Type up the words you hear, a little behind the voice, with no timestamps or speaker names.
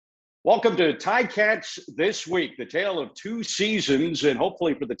Welcome to Ticats This Week, the tale of two seasons, and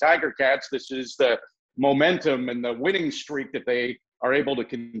hopefully for the Tiger Cats, this is the momentum and the winning streak that they are able to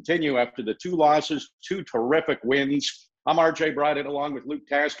continue after the two losses, two terrific wins. I'm RJ Broadhead along with Luke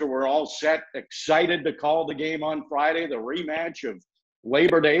Tasker. We're all set, excited to call the game on Friday, the rematch of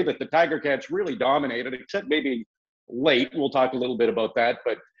Labor Day that the Tiger Cats really dominated, except maybe late. We'll talk a little bit about that,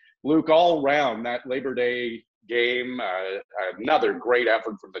 but Luke, all around that Labor Day game, another great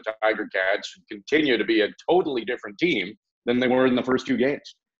effort from the Tiger Cats, and continue to be a totally different team than they were in the first two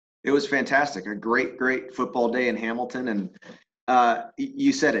games. It was fantastic. A great football day in Hamilton. And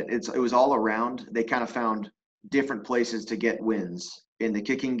you said it. It was all around. They kind of found different places to get wins. In the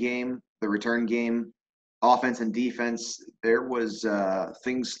kicking game, the return game, offense and defense, there was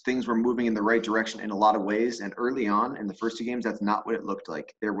things were moving in the right direction in a lot of ways. And early on in the first two games, that's not what it looked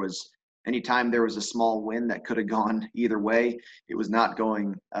like. Anytime there was a small win that could have gone either way, it was not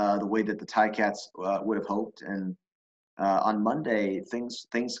going the way that the Ticats would have hoped. And on Monday, things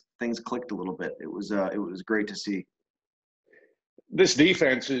clicked a little bit. It was great to see. This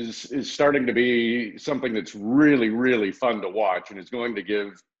defense is starting to be something that's really, really fun to watch, and it's going to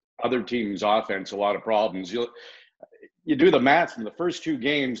give other teams' offense a lot of problems. You do the math from the first two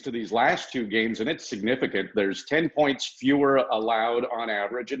games to these last two games, and it's significant. There's 10 points fewer allowed on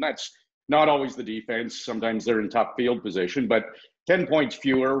average, and that's not always the defense. Sometimes they're in tough field position, but 10 points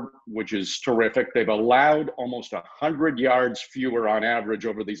fewer, which is terrific. They've allowed almost 100 yards fewer on average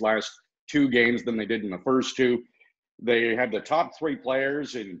over these last two games than they did in the first two. They have the top three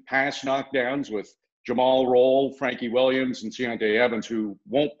players in pass knockdowns with Jamal Roll, Frankie Williams, and Deontay Evans, who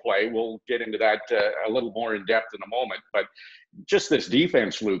won't play. We'll get into that a little more in depth in a moment. But just this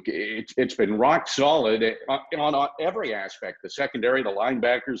defense, Luke, it's been rock solid on every aspect, the secondary, the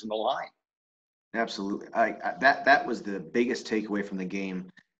linebackers, and the line. Absolutely. That was the biggest takeaway from the game.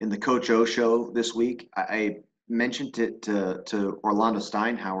 In the Coach O show this week, I mentioned it to Orlando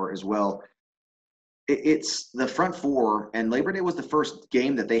Steinhauer as well. It's the front four, and Labor Day was the first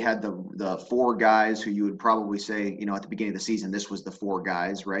game that they had the four guys who you would probably say, at the beginning of the season, this was the four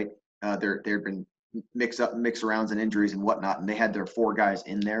guys, right? There had been mix-arounds and injuries and whatnot, and they had their four guys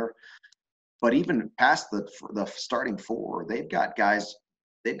in there. But even past the starting four, they've got guys.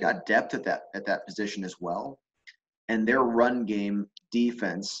 They've got depth at that position as well, and their run game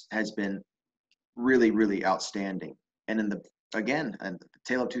defense has been really, really outstanding. And and the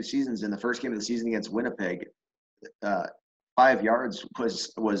tale of two seasons, in the first game of the season against Winnipeg, 5 yards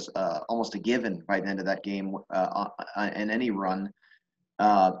was almost a given by the end of that game in any run.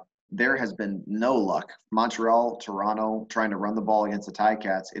 There has been no luck. Montreal, Toronto, trying to run the ball against the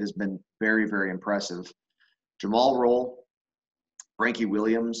Ticats, it has been very, very impressive. Jamal Roll, Frankie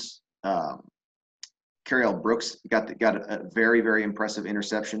Williams, Carriel Brooks got a very, very impressive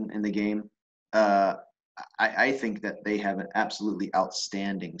interception in the game. I think that they have an absolutely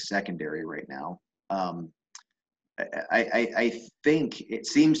outstanding secondary right now. I think it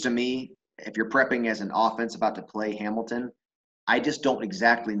seems to me, if you're prepping as an offense about to play Hamilton, I just don't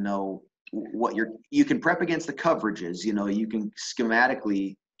exactly know what you can prep against the coverages. You can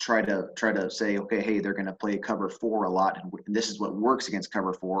schematically try to say, okay, hey, they're going to play cover four a lot, and this is what works against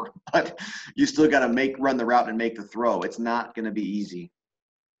cover four. But you still got to run the route and make the throw. It's not going to be easy.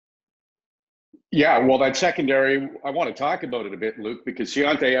 Yeah, well, that secondary, I want to talk about it a bit, Luke, because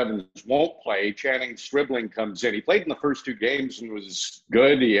Deontay Evans won't play. Channing Stribling comes in. He played in the first two games and was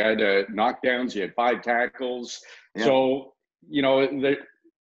good. He had knockdowns. He had 5 tackles. Yeah. So,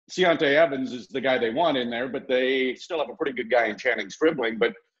 Deontay Evans is the guy they want in there, but they still have a pretty good guy in Channing Stribling.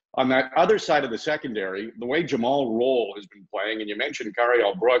 But on that other side of the secondary, the way Jamal Roll has been playing, and you mentioned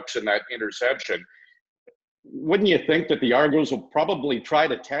Carriel Brooks and that interception, wouldn't you think that the Argos will probably try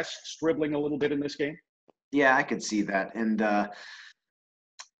to test Stribling a little bit in this game? Yeah, I could see that. And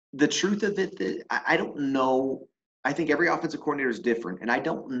the truth of it, I don't know. I think every offensive coordinator is different, and I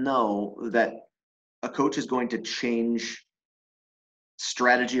don't know that a coach is going to change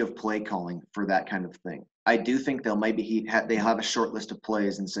strategy of play calling for that kind of thing. I do think they'll have a short list of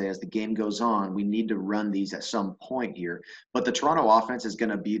plays and say, as the game goes on, we need to run these at some point here. But the Toronto offense is going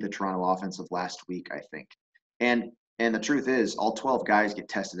to be the Toronto offense of last week, I think. And the truth is, all 12 guys get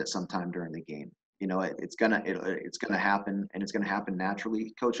tested at some time during the game. It's gonna happen, and it's gonna happen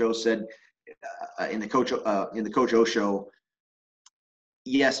naturally. Coach O said in the Coach O show,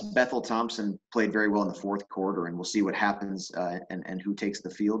 yes, Bethel Thompson played very well in the fourth quarter, and we'll see what happens and who takes the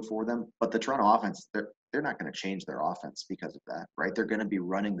field for them. But the Toronto offense, they're not going to change their offense because of that, right? They're going to be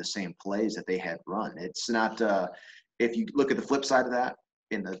running the same plays that they had run. It's not if you look at the flip side of that,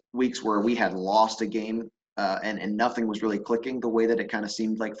 in the weeks where we had lost a game and nothing was really clicking the way that it kind of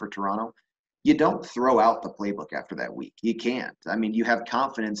seemed like for Toronto, you don't throw out the playbook after that week. You can't. I mean, you have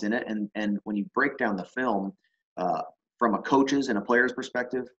confidence in it, and when you break down the film from a coach's and a player's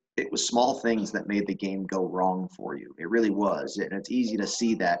perspective, it was small things that made the game go wrong for you. It really was, and it's easy to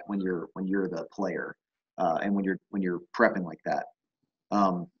see that when you're the player and when you're prepping like that.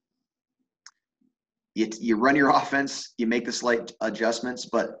 You run your offense, you make the slight adjustments,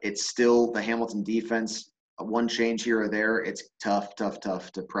 but it's still the Hamilton defense. One change here or there, it's tough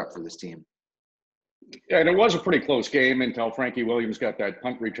to prep for this team. Yeah, and it was a pretty close game until Frankie Williams got that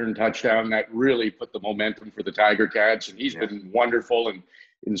punt return touchdown that really put the momentum for the Tiger Cats, and he's been wonderful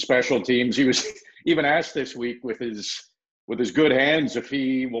in special teams. He was even asked this week with his good hands if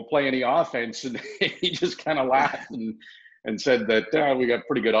he will play any offense, and he just kind of laughed and said that we got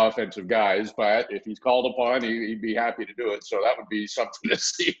pretty good offensive guys, but if he's called upon, he'd be happy to do it. So that would be something to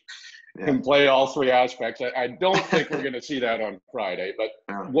see him play all three aspects. I don't think we're going to see that on Friday,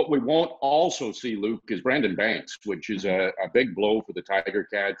 but what we won't also see, Luke, is Brandon Banks, which is a big blow for the Tiger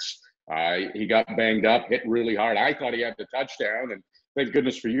Cats. He got banged up, hit really hard. I thought he had the touchdown, and thank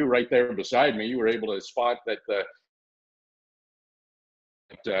goodness for you right there beside me. You were able to spot that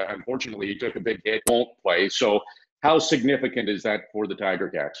unfortunately he took a big hit, won't play. So how significant is that for the Tiger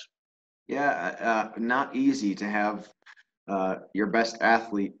Cats? Yeah, not easy to have your best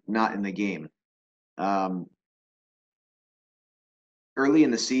athlete not in the game. Early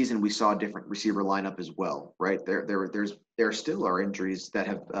in the season, we saw a different receiver lineup as well, right? There still are injuries that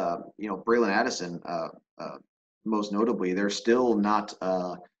have, Braylon Addison, most notably, they're still not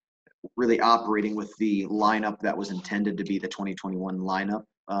really operating with the lineup that was intended to be the 2021 lineup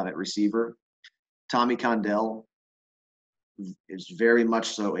at receiver. Tommy Condell is very much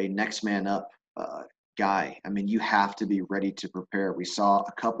so a next man up guy. I mean, you have to be ready to prepare. We saw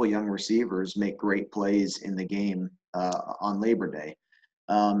a couple young receivers make great plays in the game on Labor Day.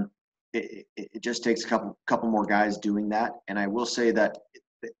 It just takes a couple more guys doing that. And I will say that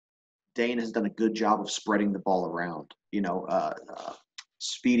Dane has done a good job of spreading the ball around.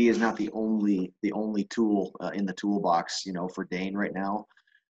 Speedy is not the only tool in the toolbox, for Dane right now.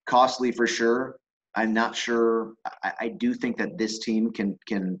 Costly for sure. I'm not sure. I do think that this team can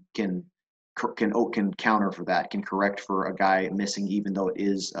counter for that, can correct for a guy missing, even though it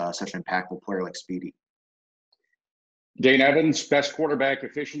is such an impactful player like Speedy. Dane Evans, best quarterback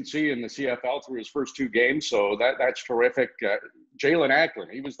efficiency in the CFL through his first two games, so that's terrific. Jalen Acklin,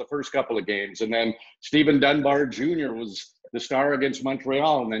 he was the first couple of games, and then Stephen Dunbar Jr. was the star against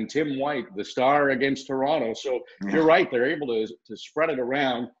Montreal, and then Tim White, the star against Toronto. So You're right, they're able to spread it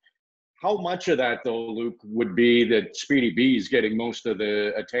around. How much of that, though, Luke, would be that Speedy B is getting most of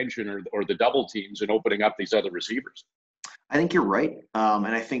the attention or the double teams and opening up these other receivers? I think you're right, and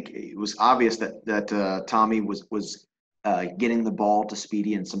I think it was obvious that Tommy was getting the ball to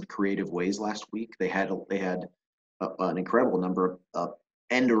Speedy in some creative ways last week. They had an incredible number of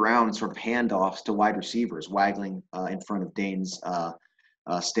end around sort of handoffs to wide receivers, waggling in front of Dane's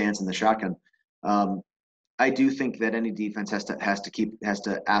stance in the shotgun. I do think that any defense has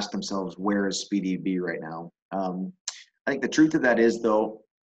to ask themselves, where is Speedy B right now? I think the truth of that is, though,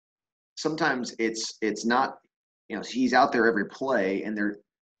 sometimes it's not, he's out there every play, and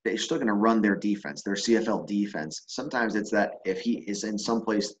they're still going to run their defense, their CFL defense. Sometimes it's that if he is in some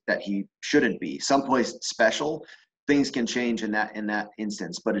place that he shouldn't be, someplace special, things can change in that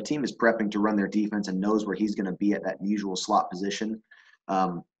instance. But a team is prepping to run their defense and knows where he's going to be at that usual slot position.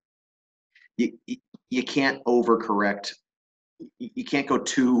 You can't overcorrect. You can't go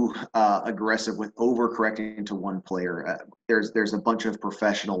too aggressive with overcorrecting to one player. There's a bunch of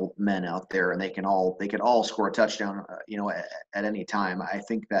professional men out there, and they can all score a touchdown, at any time. I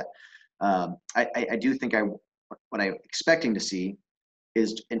think that I do think what I'm expecting to see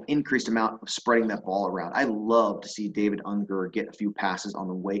is an increased amount of spreading that ball around. I love to see David Unger get a few passes on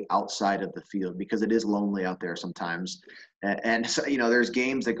the way outside of the field, because it is lonely out there sometimes. And so, there's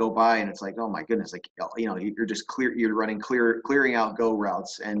games that go by and it's like, oh my goodness, like, you're just you're running clearing out go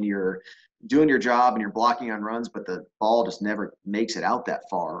routes, and you're doing your job and you're blocking on runs, but the ball just never makes it out that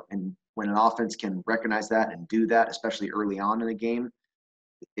far. And when an offense can recognize that and do that, especially early on in a game,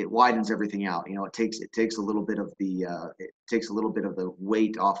 it widens everything out. It takes a little bit of the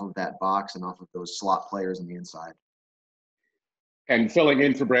weight off of that box and off of those slot players on the inside. And filling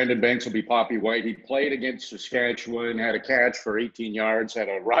in for Brandon Banks will be Poppy White. He played against Saskatchewan, had a catch for 18 yards, had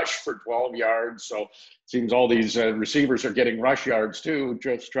a rush for 12 yards. So it seems all these receivers are getting rush yards too,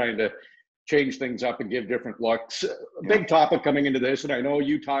 just trying to change things up and give different looks. Big topic coming into this, and I know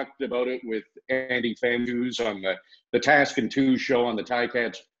you talked about it with Andy Fandus on the Task and Two show on the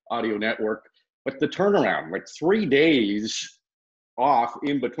Ticats Audio Network. but the turnaround, like 3 days off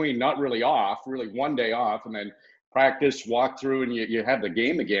in between, not really off, really 1 day off, and then practice, walk through, and you have the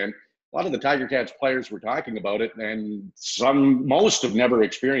game again. A lot of the Tiger Cats players were talking about it, and most have never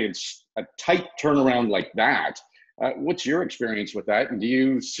experienced a tight turnaround like that. What's your experience with that? And do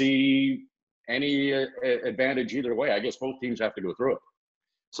you see any advantage either way? I guess both teams have to go through it.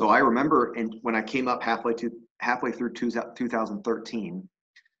 So I remember when I came up halfway through 2013,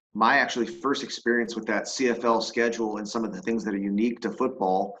 my actually first experience with that CFL schedule and some of the things that are unique to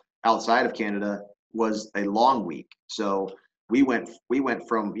football outside of Canada was a long week. So we went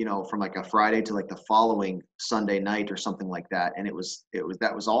from like a Friday to like the following Sunday night or something like that, and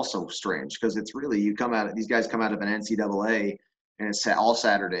that was also strange because it's really these guys come out of an NCAA and it's all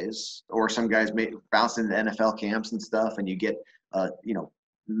Saturdays, or some guys may bounce into NFL camps and stuff, and you get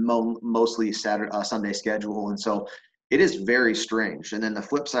mostly Sunday schedule, and so it is very strange. And then the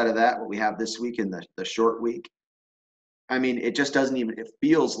flip side of that, what we have this week in the short week, I mean, it just doesn't even, it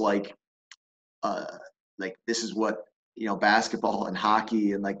feels like this is what, basketball and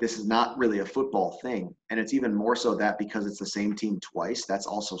hockey, and like, this is not really a football thing. And it's even more so that because it's the same team twice, that's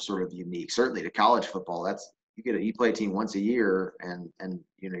also sort of unique. Certainly to college football, that's, you play a team once a year, and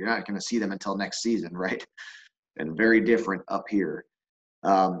you're not going to see them until next season, right? And very different up here.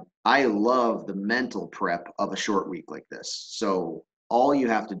 I love the mental prep of a short week like this. So all you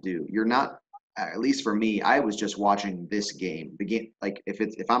have to do, you're not, at least for me, I was just watching this game. Like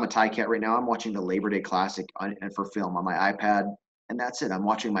if I'm a Ticat right now, I'm watching the Labor Day Classic and for film on my iPad, and that's it. I'm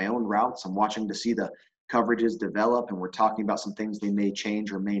watching my own routes. I'm watching to see the coverages develop, and we're talking about some things they may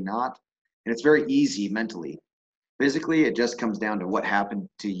change or may not. And it's very easy mentally. Physically, it just comes down to what happened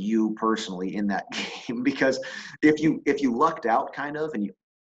to you personally in that game. Because if you lucked out kind of, and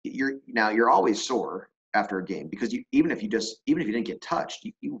you're always sore after a game, because even if you didn't get touched,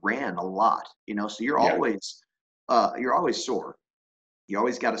 you ran a lot, so you're always sore. You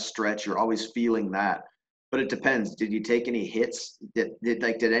always got to stretch. You're always feeling that. But it depends. Did you take any hits? Did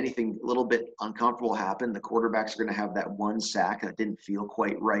anything a little bit uncomfortable happen? The quarterbacks are going to have that one sack that didn't feel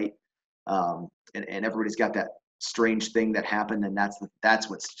quite right, and everybody's got that strange thing that happened, and that's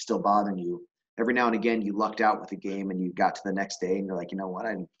what's still bothering you. Every now and again, you lucked out with the game, and you got to the next day, and you're like, you know what,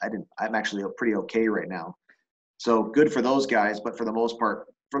 I'm actually pretty okay right now. So good for those guys, but for the most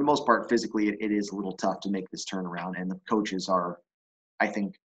part, physically, it is a little tough to make this turnaround, and the coaches are, I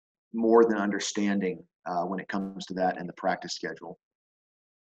think, more than understanding when it comes to that and the practice schedule.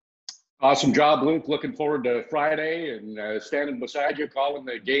 Awesome job, Luke. Looking forward to Friday and standing beside you, calling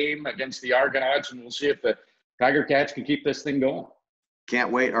the game against the Argonauts, and we'll see if the Tiger Cats can keep this thing going.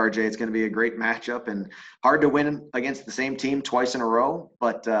 Can't wait, RJ. It's going to be a great matchup, and hard to win against the same team twice in a row,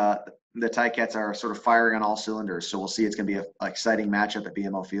 but the Ticats are sort of firing on all cylinders, so we'll see. It's going to be an exciting matchup at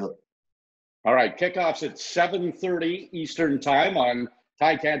BMO Field. All right, kickoff's at 7:30 Eastern Time on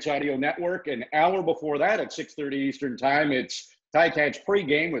Ticats Audio Network. An hour before that, at 6:30 Eastern Time, it's Ticats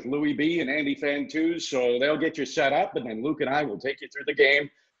pregame with Louis B. and Andy Fantuz, so they'll get you set up, and then Luke and I will take you through the game.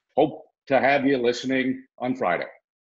 Hope to have you listening on Friday.